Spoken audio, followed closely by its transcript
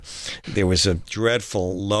there was a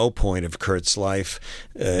dreadful low point of Kurt's life,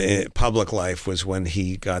 public life, was when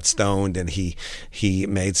he got stoned and he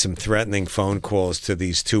made some threatening phone calls to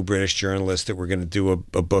these two British journalists that were going to do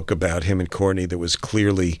a book about him and Courtney that was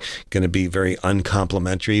clearly going to be very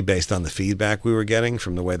uncomplimentary based on the feedback we were getting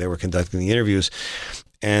from the way they were conducting the interviews.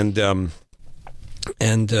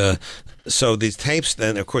 So these tapes,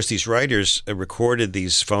 then, of course, these writers recorded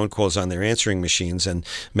these phone calls on their answering machines and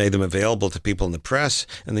made them available to people in the press.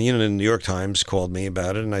 And the New York Times called me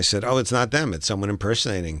about it, and I said, "Oh, it's not them. It's someone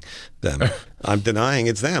impersonating them." I'm denying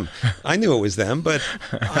it's them. I knew it was them, but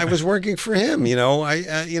I was working for him, you know.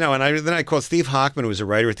 Then I called Steve Hochman, who was a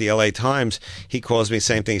writer at the L.A. Times. He calls me,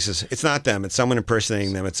 same thing. He says, "It's not them. It's someone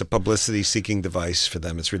impersonating them. It's a publicity-seeking device for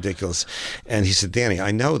them. It's ridiculous." And he said, "Danny,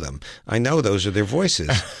 I know them. I know those are their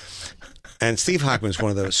voices." And Steve Hochman's one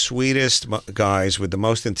of the sweetest guys with the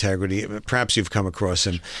most integrity. Perhaps you've come across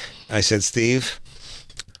him. I said, "Steve,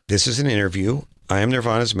 this is an interview. I am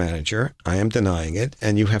Nirvana's manager. I am denying it.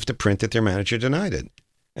 And you have to print that their manager denied it."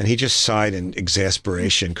 And he just sighed in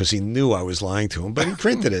exasperation because he knew I was lying to him. But he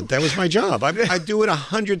printed it. That was my job. I'd do it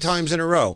 100 times in a row.